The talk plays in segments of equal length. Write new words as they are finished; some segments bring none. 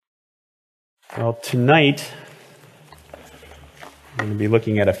Well, tonight, I'm going to be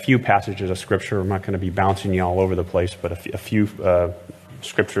looking at a few passages of Scripture. I'm not going to be bouncing you all over the place, but a few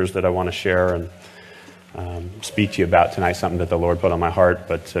Scriptures that I want to share and speak to you about tonight, something that the Lord put on my heart.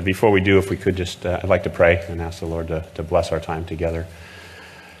 But before we do, if we could just, I'd like to pray and ask the Lord to bless our time together.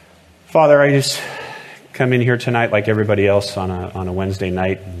 Father, I just come in here tonight like everybody else on a Wednesday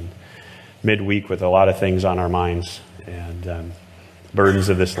night, and midweek with a lot of things on our minds, and burdens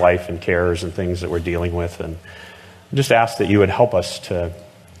of this life and cares and things that we're dealing with. And just ask that you would help us to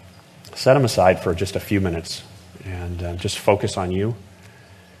set them aside for just a few minutes and just focus on you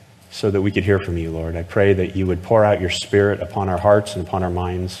so that we could hear from you, Lord. I pray that you would pour out your Spirit upon our hearts and upon our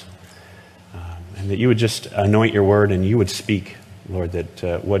minds, and that you would just anoint your word and you would speak, Lord,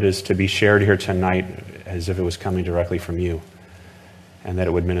 that what is to be shared here tonight as if it was coming directly from you, and that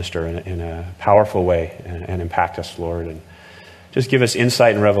it would minister in a powerful way and impact us, Lord. And just give us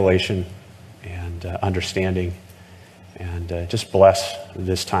insight and revelation and understanding, and just bless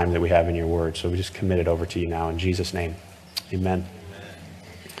this time that we have in your word. So we just commit it over to you now in Jesus' name. Amen.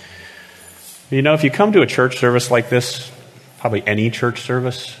 You know, if you come to a church service like this, probably any church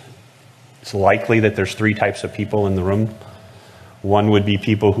service, it's likely that there's three types of people in the room. One would be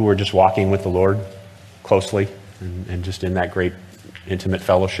people who are just walking with the Lord closely and just in that great intimate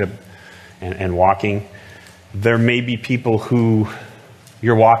fellowship and walking. There may be people who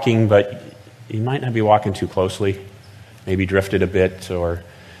you're walking, but you might not be walking too closely, maybe drifted a bit or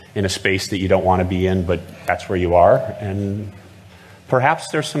in a space that you don't want to be in, but that's where you are. And perhaps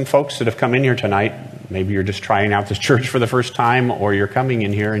there's some folks that have come in here tonight. Maybe you're just trying out this church for the first time, or you're coming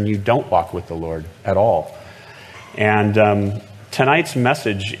in here and you don't walk with the Lord at all. And tonight's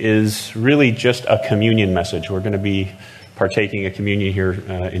message is really just a communion message. We're going to be partaking of communion here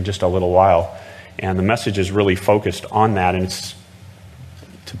in just a little while. And the message is really focused on that, and it's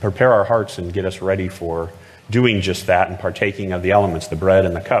to prepare our hearts and get us ready for doing just that and partaking of the elements, the bread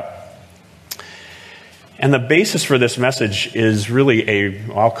and the cup. And the basis for this message is really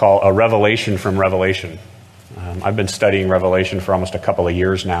I'll call a revelation from Revelation. I've been studying Revelation for almost a couple of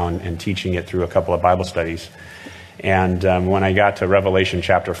years now and teaching it through a couple of Bible studies. And when I got to Revelation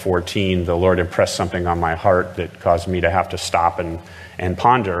chapter 14, the Lord impressed something on my heart that caused me to have to stop and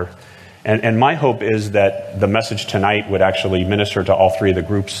ponder. And my hope is that the message tonight would actually minister to all three of the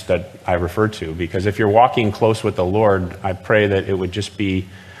groups that I referred to. Because if you're walking close with the Lord, I pray that it would just be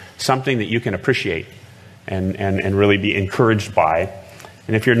something that you can appreciate and really be encouraged by.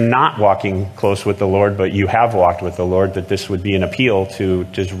 And if you're not walking close with the Lord, but you have walked with the Lord, that this would be an appeal to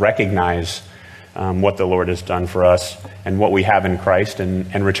just recognize what the Lord has done for us and what we have in Christ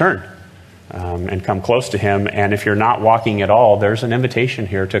and return and come close to Him. And if you're not walking at all, there's an invitation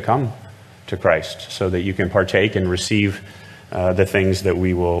here to come to Christ so that you can partake and receive the things that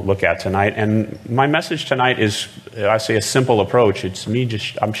we will look at tonight. And my message tonight is, I say, a simple approach. It's me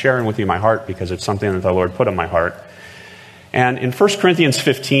I'm sharing with you my heart because it's something that the Lord put in my heart. And in 1 Corinthians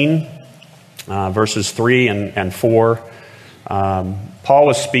 15, verses 3 and 4, Paul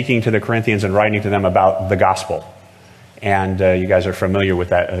was speaking to the Corinthians and writing to them about the gospel. And you guys are familiar with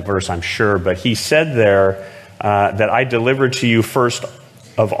that verse, I'm sure. But he said there that I delivered to you first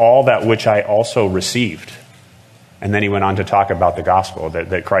of all that which I also received. And then he went on to talk about the gospel,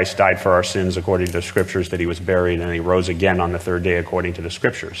 that Christ died for our sins according to the Scriptures, that he was buried, and he rose again on the third day according to the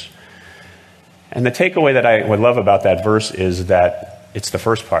Scriptures. And the takeaway that I would love about that verse is that it's the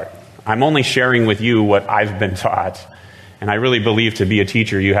first part. I'm only sharing with you what I've been taught. And I really believe to be a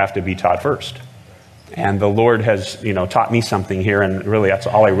teacher, you have to be taught first. And the Lord has, taught me something here, and really that's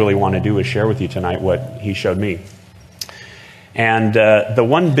all I really want to do is share with you tonight what he showed me. And the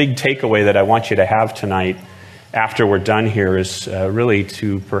one big takeaway that I want you to have tonight after we're done here is really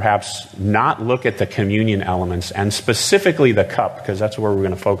to perhaps not look at the communion elements and specifically the cup, because that's where we're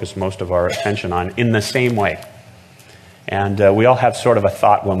going to focus most of our attention on, in the same way. And we all have sort of a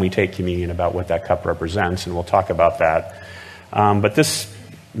thought when we take communion about what that cup represents, and we'll talk about that. But this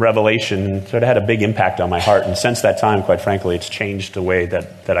revelation sort of had a big impact on my heart, and since that time, quite frankly, it's changed the way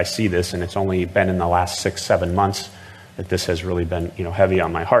that I see this, and it's only been in the last 6-7 months that this has really been, heavy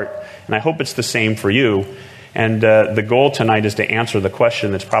on my heart. And I hope it's the same for you. And the goal tonight is to answer the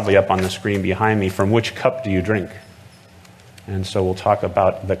question that's probably up on the screen behind me: from which cup do you drink? And so we'll talk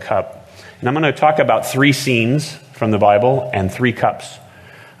about the cup. And I'm going to talk about 3 scenes from the Bible and 3 cups.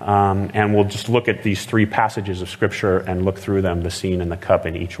 And we'll just look at these 3 passages of Scripture and look through them, the scene and the cup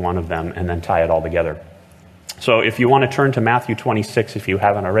in each one of them, and then tie it all together. So if you want to turn to Matthew 26, if you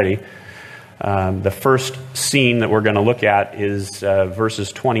haven't already, the first scene that we're going to look at is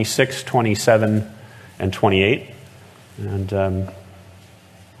verses 26, 27, and 28. And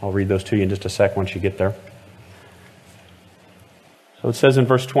I'll read those to you in just a sec once you get there. So it says in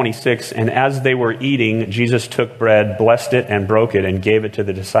verse 26, "And as they were eating, Jesus took bread, blessed it, and broke it, and gave it to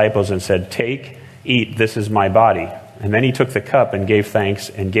the disciples and said, 'Take, eat, this is my body.' And then he took the cup and gave thanks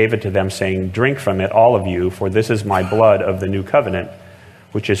and gave it to them, saying, 'Drink from it, all of you, for this is my blood of the new covenant,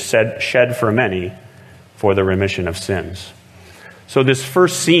 which is shed for many for the remission of sins.'" So this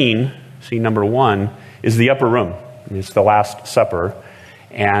first scene number 1, is the upper room. It's the Last Supper.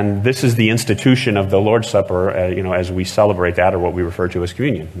 And this is the institution of the Lord's Supper, as we celebrate that, or what we refer to as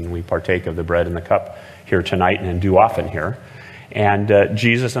communion. And we partake of the bread and the cup here tonight and do often here. And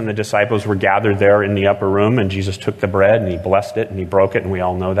Jesus and the disciples were gathered there in the upper room, and Jesus took the bread, and he blessed it, and he broke it, and we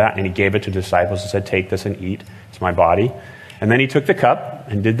all know that. And he gave it to the disciples and said, "Take this and eat. It's my body." And then he took the cup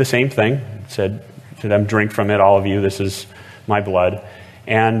and did the same thing, said to them, "Drink from it, all of you. This is my blood."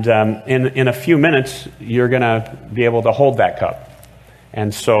 And in a few minutes, you're going to be able to hold that cup.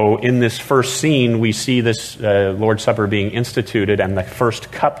 And so in this first scene, we see this Lord's Supper being instituted and the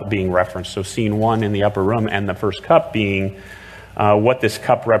first cup being referenced. So scene 1 in the upper room and the first cup being what this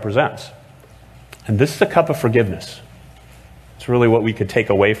cup represents. And this is the cup of forgiveness. It's really what we could take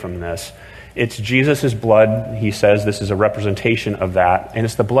away from this. It's Jesus' blood. He says this is a representation of that. And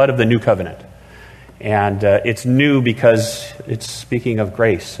it's the blood of the new covenant. And it's new because it's speaking of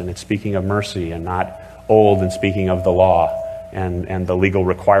grace and it's speaking of mercy and not old and speaking of the law and the legal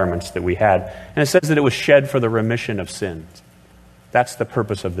requirements that we had. And it says that it was shed for the remission of sins. That's the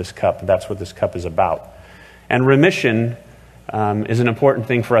purpose of this cup. That's what this cup is about. And remission is an important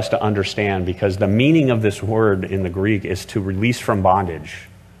thing for us to understand, because the meaning of this word in the Greek is to release from bondage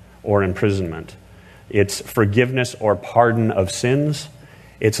or imprisonment. It's forgiveness or pardon of sins.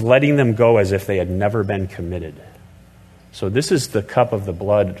 It's letting them go as if they had never been committed. So this is the cup of the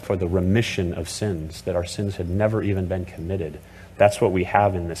blood for the remission of sins, that our sins had never even been committed. That's what we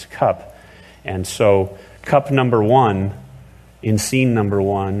have in this cup. And so cup number 1, in scene number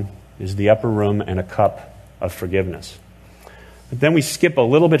 1, is the upper room and a cup of forgiveness. But then we skip a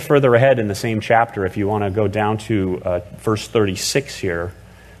little bit further ahead in the same chapter. If you want to go down to verse 36 here,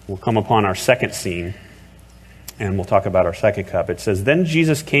 we'll come upon our second scene, and we'll talk about our second cup. It says, "Then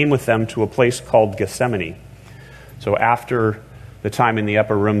Jesus came with them to a place called Gethsemane." So after the time in the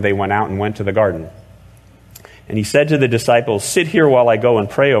upper room, they went out and went to the garden. "And he said to the disciples, 'Sit here while I go and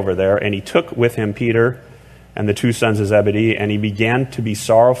pray over there.' And he took with him Peter and the 2 sons of Zebedee, and he began to be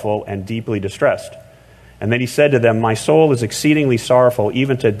sorrowful and deeply distressed. And then he said to them, 'My soul is exceedingly sorrowful,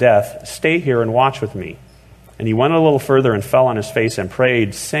 even to death. Stay here and watch with me.' And he went a little further and fell on his face and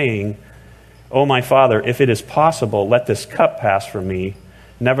prayed, saying, 'O my Father, if it is possible, let this cup pass from me.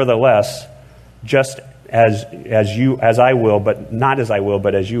 Nevertheless, just as I will, but not as I will,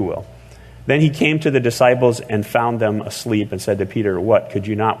 but as you will.' Then he came to the disciples and found them asleep and said to Peter, 'What, could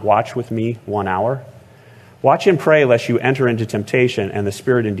you not watch with me 1 hour? Watch and pray lest you enter into temptation, and the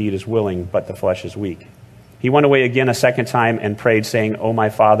spirit indeed is willing, but the flesh is weak.' He went away again a second time and prayed, saying, 'O my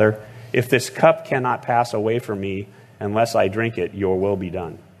Father, if this cup cannot pass away from me unless I drink it, your will be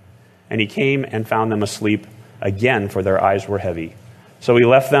done.' And he came and found them asleep again, for their eyes were heavy. So he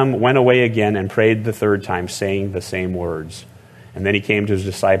left them, went away again, and prayed the third time, saying the same words. And then he came to his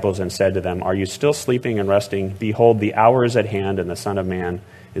disciples and said to them, 'Are you still sleeping and resting? Behold, the hour is at hand, and the Son of Man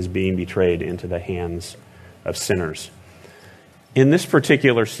is being betrayed into the hands of sinners.'" In this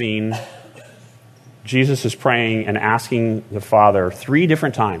particular scene, Jesus is praying and asking the Father 3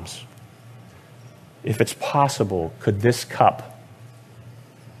 different times, if it's possible, could this cup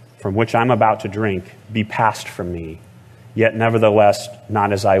from which I'm about to drink be passed from me? Yet nevertheless,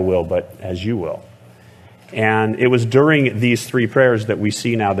 not as I will, but as you will. And it was during these 3 prayers that we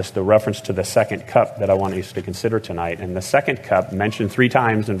see now the reference to the second cup that I want us to consider tonight. And the second cup, mentioned 3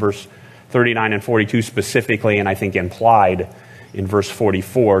 times in verse 39 and 42 specifically, and I think implied in verse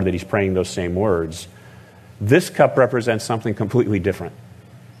 44 that he's praying those same words. This cup represents something completely different.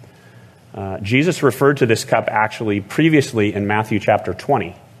 Jesus referred to this cup actually previously in Matthew chapter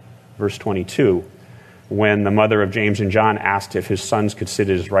 20, verse 22, when the mother of James and John asked if his sons could sit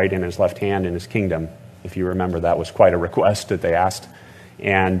at his right and his left hand in his kingdom. If you remember, that was quite a request that they asked.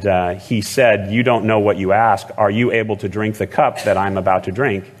 And he said, "You don't know what you ask. Are you able to drink the cup that I'm about to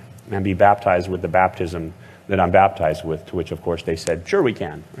drink and be baptized with the baptism that I'm baptized with?" To which, of course, they said, "Sure, we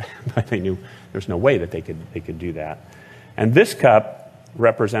can." But they knew there's no way that they could do that. And this cup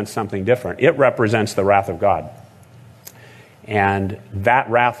represents something different. It represents the wrath of God. And that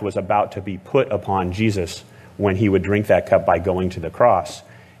wrath was about to be put upon Jesus when he would drink that cup by going to the cross.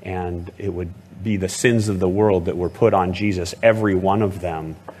 And it would be the sins of the world that were put on Jesus, every one of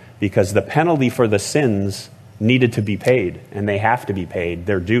them, because the penalty for the sins needed to be paid, and they have to be paid.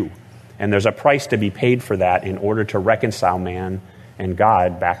 They're due. And there's a price to be paid for that in order to reconcile man and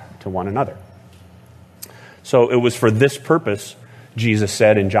God back to one another. So it was for this purpose, Jesus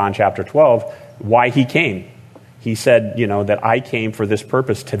said in John chapter 12, why he came. He said, that I came for this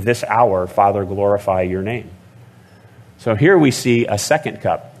purpose to this hour, Father, glorify your name. So here we see a second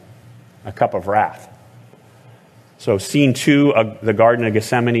cup, a cup of wrath. So scene 2, the Garden of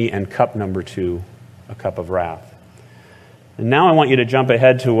Gethsemane, and cup number 2, a cup of wrath. And now I want you to jump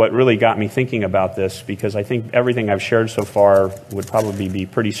ahead to what really got me thinking about this, because I think everything I've shared so far would probably be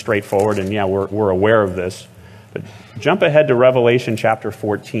pretty straightforward, and we're aware of this. But jump ahead to Revelation chapter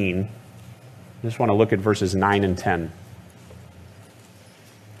 14. I just want to look at verses 9 and 10.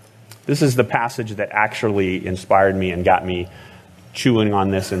 This is the passage that actually inspired me and got me chewing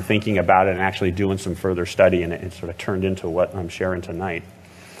on this and thinking about it and actually doing some further study, and it sort of turned into what I'm sharing tonight.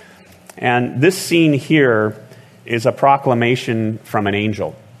 And this scene here is a proclamation from an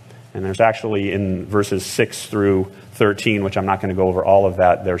angel. And there's actually in verses 6 through 13, which I'm not going to go over all of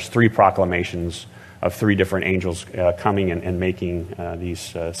that, there's 3 proclamations of 3 different angels coming and making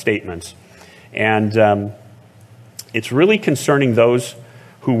these statements. And it's really concerning those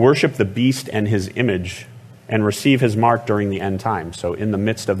who worship the beast and his image and receive his mark during the end time. So in the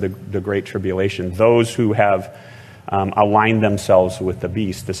midst of the Great Tribulation, those who have aligned themselves with the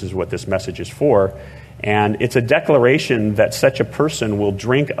beast, this is what this message is for. And it's a declaration that such a person will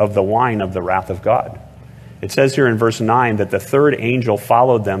drink of the wine of the wrath of God. It says here in verse 9 that the third angel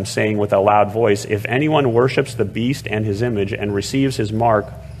followed them, saying with a loud voice, "If anyone worships the beast and his image and receives his mark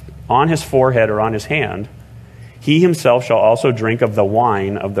on his forehead or on his hand, he himself shall also drink of the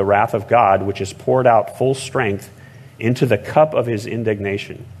wine of the wrath of God, which is poured out full strength into the cup of his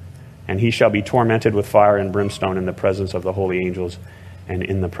indignation. And he shall be tormented with fire and brimstone in the presence of the holy angels and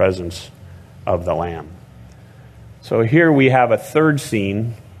in the presence of the Lamb." So here we have a third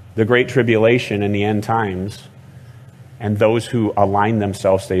scene, the Great Tribulation in the end times, and those who align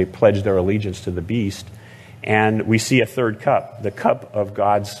themselves, they pledge their allegiance to the beast. And we see a third cup, the cup of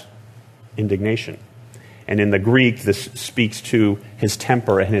God's indignation. And in the Greek, this speaks to his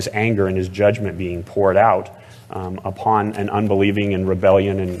temper and his anger and his judgment being poured out upon an unbelieving and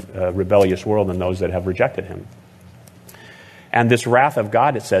rebellious world and those that have rejected him. And this wrath of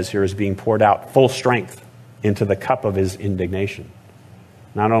God, it says here, is being poured out full strength into the cup of his indignation.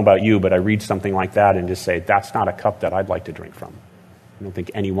 And I don't know about you, but I read something like that and just say, that's not a cup that I'd like to drink from. I don't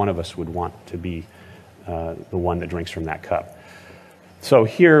think any one of us would want to be the one that drinks from that cup. So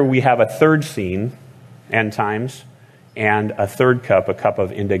here we have a third scene, end times, and a third cup, a cup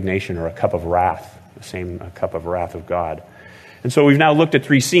of indignation or a cup of wrath, a cup of wrath of God. And so we've now looked at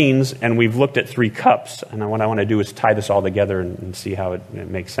 3 scenes, and we've looked at 3 cups. And what I want to do is tie this all together and see how it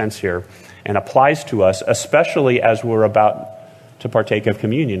makes sense here and applies to us, especially as we're about to partake of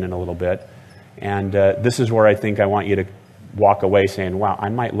communion in a little bit. And this is where I think I want you to walk away saying, wow, I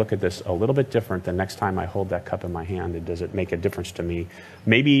might look at this a little bit different the next time I hold that cup in my hand. And does it make a difference to me?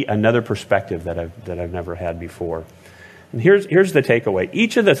 Maybe another perspective that I've never had before. And here's the takeaway.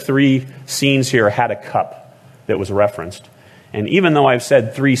 Each of the 3 scenes here had a cup that was referenced. And even though I've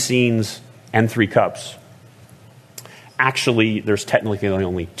said 3 scenes and 3 cups, actually there's technically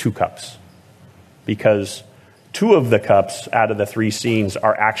only 2 cups, because 2 of the cups out of the 3 scenes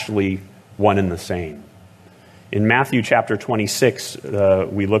are actually one and the same. In Matthew chapter 26,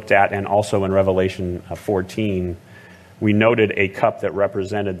 we looked at, and also in Revelation 14, we noted a cup that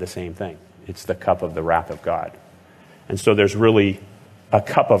represented the same thing. It's the cup of the wrath of God. And so there's really a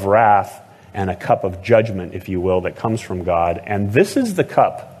cup of wrath and a cup of judgment, if you will, that comes from God. And this is the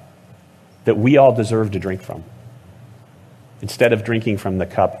cup that we all deserve to drink from, instead of drinking from the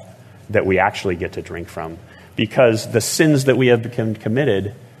cup that we actually get to drink from. Because the sins that we have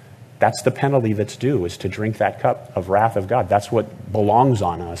committed, that's the penalty that's due, is to drink that cup of wrath of God. That's what belongs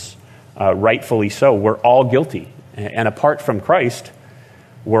on us, rightfully so. We're all guilty. And apart from Christ,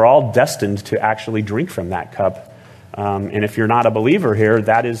 we're all destined to actually drink from that cup. And if you're not a believer here,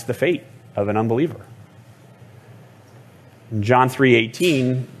 that is the fate of an unbeliever. In John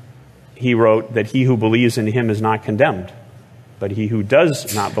 3:18, he wrote that he who believes in him is not condemned, but he who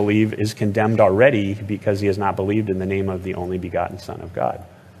does not believe is condemned already, because he has not believed in the name of the only begotten Son of God.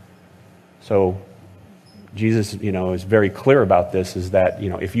 So Jesus, is very clear about this, is that,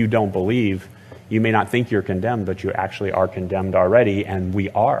 if you don't believe, you may not think you're condemned, but you actually are condemned already, and we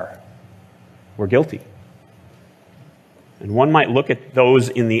are. We're guilty. And one might look at those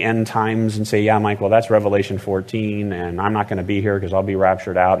in the end times and say, yeah, Mike, well, that's Revelation 14, and I'm not going to be here because I'll be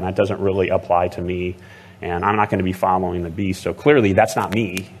raptured out, and that doesn't really apply to me, and I'm not going to be following the beast. So clearly, that's not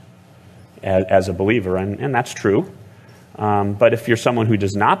me. as a believer, and that's true. But if you're someone who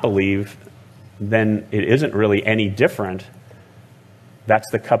does not believe, then it isn't really any different. That's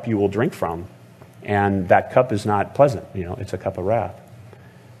the cup you will drink from. And that cup is not pleasant. It's a cup of wrath.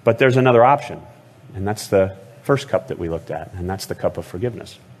 But there's another option, and that's the first cup that we looked at, and that's the cup of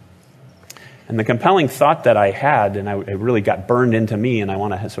forgiveness. And the compelling thought that I had, and it really got burned into me, and I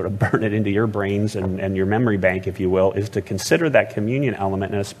want to sort of burn it into your brains and your memory bank, if you will, is to consider that communion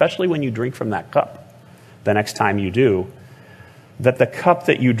element, and especially when you drink from that cup, the next time you do, that the cup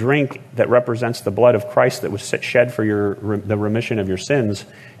that you drink that represents the blood of Christ that was shed for the remission of your sins,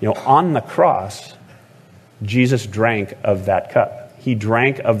 on the cross, Jesus drank of that cup. He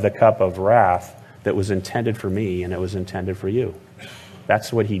drank of the cup of wrath that was intended for me, and it was intended for you.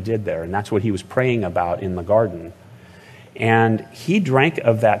 That's what he did there, and that's what he was praying about in the garden. And he drank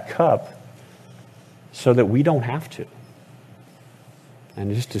of that cup so that we don't have to.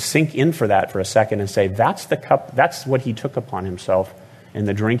 And just to sink in for that for a second and say, that's the cup, that's what he took upon himself in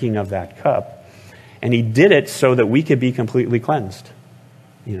the drinking of that cup. And he did it so that we could be completely cleansed,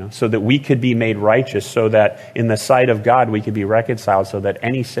 so that we could be made righteous, so that in the sight of God we could be reconciled, so that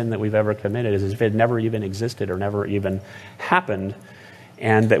any sin that we've ever committed is as if it never even existed or never even happened,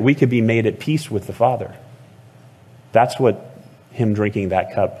 and that we could be made at peace with the Father. That's what him drinking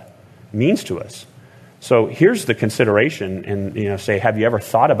that cup means to us. So here's the consideration, and say, have you ever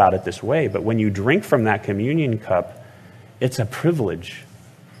thought about it this way? But when you drink from that communion cup, it's a privilege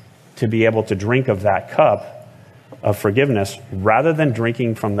to be able to drink of that cup of forgiveness rather than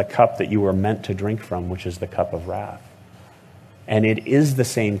drinking from the cup that you were meant to drink from, which is the cup of wrath. And it is the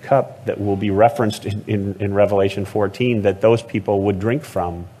same cup that will be referenced in Revelation 14 that those people would drink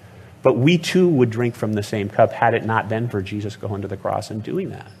from. But we too would drink from the same cup had it not been for Jesus going to the cross and doing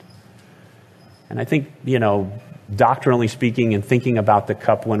that. And I think, doctrinally speaking and thinking about the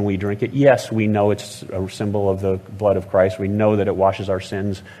cup when we drink it, yes, we know it's a symbol of the blood of Christ. We know that it washes our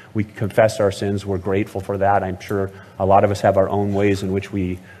sins. We confess our sins. We're grateful for that. I'm sure a lot of us have our own ways in which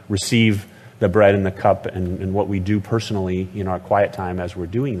we receive the bread and the cup and what we do personally in our quiet time as we're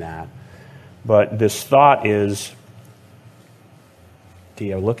doing that. But this thought is, do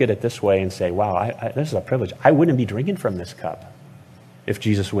you look at it this way and say, wow, this is a privilege. I wouldn't be drinking from this cup if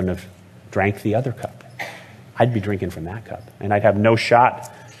Jesus wouldn't have drank the other cup. I'd be drinking from that cup, and I'd have no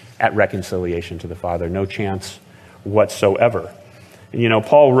shot at reconciliation to the Father, no chance whatsoever. And,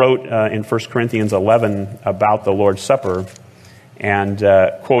 Paul wrote in 1 Corinthians 11 about the Lord's Supper, and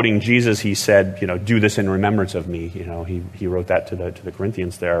quoting Jesus, he said, do this in remembrance of me. He wrote that to the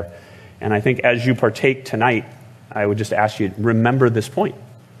Corinthians there. And I think as you partake tonight, I would just ask you, remember this point,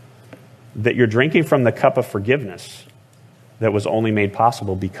 that you're drinking from the cup of forgiveness that was only made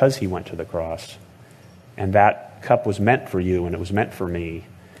possible because he went to the cross. And that cup was meant for you, and it was meant for me.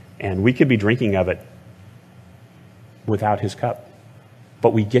 And we could be drinking of it without his cup.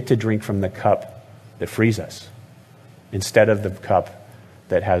 But we get to drink from the cup that frees us, instead of the cup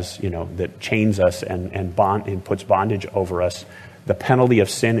that has, that chains us and puts bondage over us. The penalty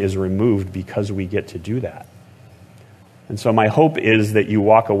of sin is removed because we get to do that. And so my hope is that you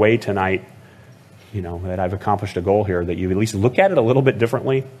walk away tonight, that I've accomplished a goal here, that you at least look at it a little bit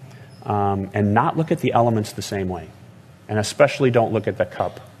differently, and not look at the elements the same way. And especially don't look at the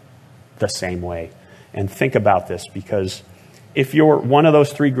cup the same way. And think about this, because if you're one of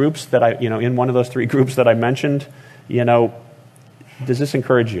those three groups that in one of those three groups that I mentioned, does this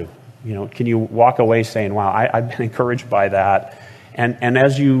encourage you? Can you walk away saying, wow, I've been encouraged by that? And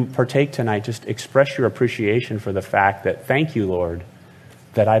as you partake tonight, just express your appreciation for the fact that, thank you, Lord,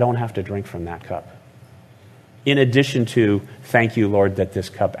 that I don't have to drink from that cup. In addition to, thank you, Lord, that this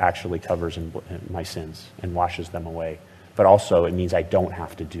cup actually covers my sins and washes them away. But also, it means I don't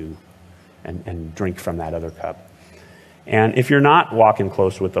have to do and drink from that other cup. And if you're not walking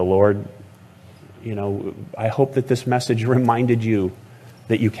close with the Lord, I hope that this message reminded you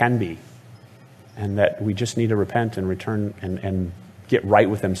that you can be, and that we just need to repent and return and get right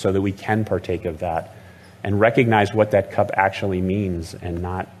with him so that we can partake of that and recognize what that cup actually means, and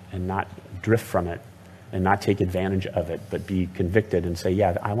not drift from it and not take advantage of it, but be convicted and say,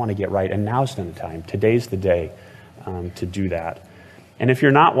 yeah, I want to get right, and now's the time. Today's the day to do that. And if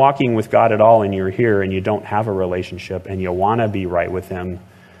you're not walking with God at all and you're here and you don't have a relationship and you want to be right with him,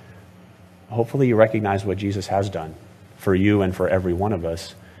 hopefully you recognize what Jesus has done for you and for every one of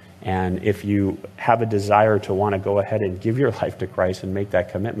us. And if you have a desire to want to go ahead and give your life to Christ and make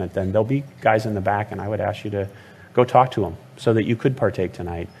that commitment, then there'll be guys in the back, and I would ask you to go talk to them so that you could partake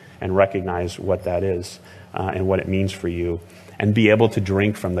tonight and recognize what that is and what it means for you, and be able to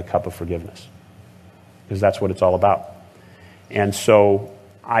drink from the cup of forgiveness, because that's what it's all about. And so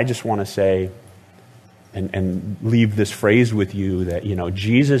I just want to say and leave this phrase with you that,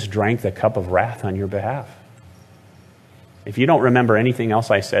 Jesus drank the cup of wrath on your behalf. If you don't remember anything else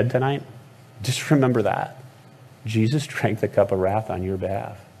I said tonight, just remember that. Jesus drank the cup of wrath on your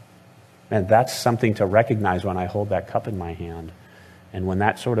behalf. And that's something to recognize when I hold that cup in my hand. And when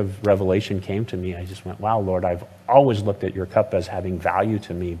that sort of revelation came to me, I just went, wow, Lord, I've always looked at your cup as having value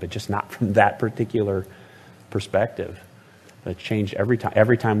to me, but just not from that particular perspective. It changed every time.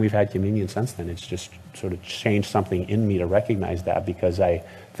 Every time we've had communion since then, it's just sort of changed something in me to recognize that, because I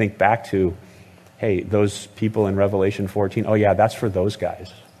think back to, hey, those people in Revelation 14, oh yeah, that's for those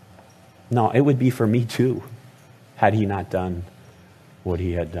guys. No, it would be for me too, had he not done what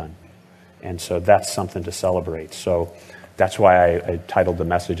he had done. And so that's something to celebrate. So that's why I titled the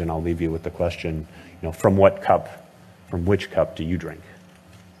message, and I'll leave you with the question, from which cup do you drink?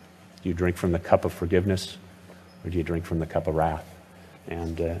 Do you drink from the cup of forgiveness, or do you drink from the cup of wrath?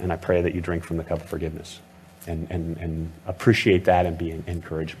 And I pray that you drink from the cup of forgiveness and appreciate that and be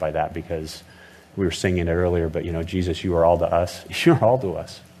encouraged by that, because we were singing it earlier, but Jesus, you are all to us. You're all to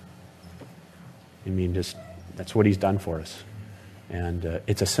us. I mean, just that's what he's done for us. And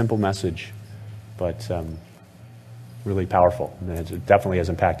it's a simple message, but really powerful. And it definitely has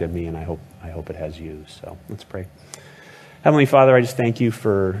impacted me, and I hope it has you. So let's pray. Heavenly Father, I just thank you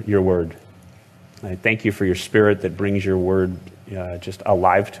for your word. I thank you for your Spirit that brings your word just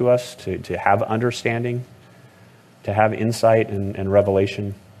alive to us, to have understanding, to have insight and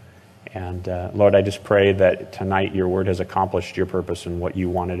revelation. And Lord, I just pray that tonight your word has accomplished your purpose and what you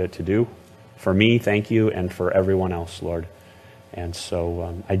wanted it to do. For me, thank you, and for everyone else, Lord. And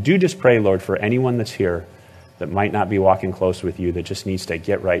so I do just pray, Lord, for anyone that's here that might not be walking close with you, that just needs to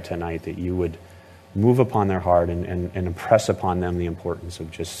get right tonight, that you would move upon their heart and impress upon them the importance of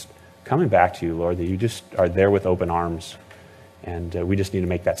just coming back to you, Lord, that you just are there with open arms. And we just need to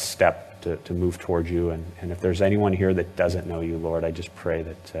make that step to move towards you. And if there's anyone here that doesn't know you, Lord, I just pray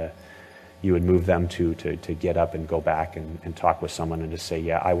that you would move them to get up and go back and talk with someone and just say,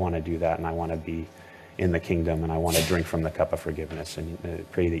 yeah, I want to do that, and I want to be in the kingdom, and I want to drink from the cup of forgiveness. And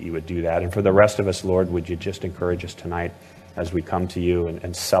pray that you would do that. And for the rest of us, Lord, would you just encourage us tonight as we come to you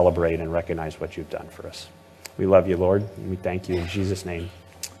and celebrate and recognize what you've done for us. We love you, Lord, and we thank you in Jesus' name.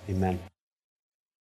 Amen.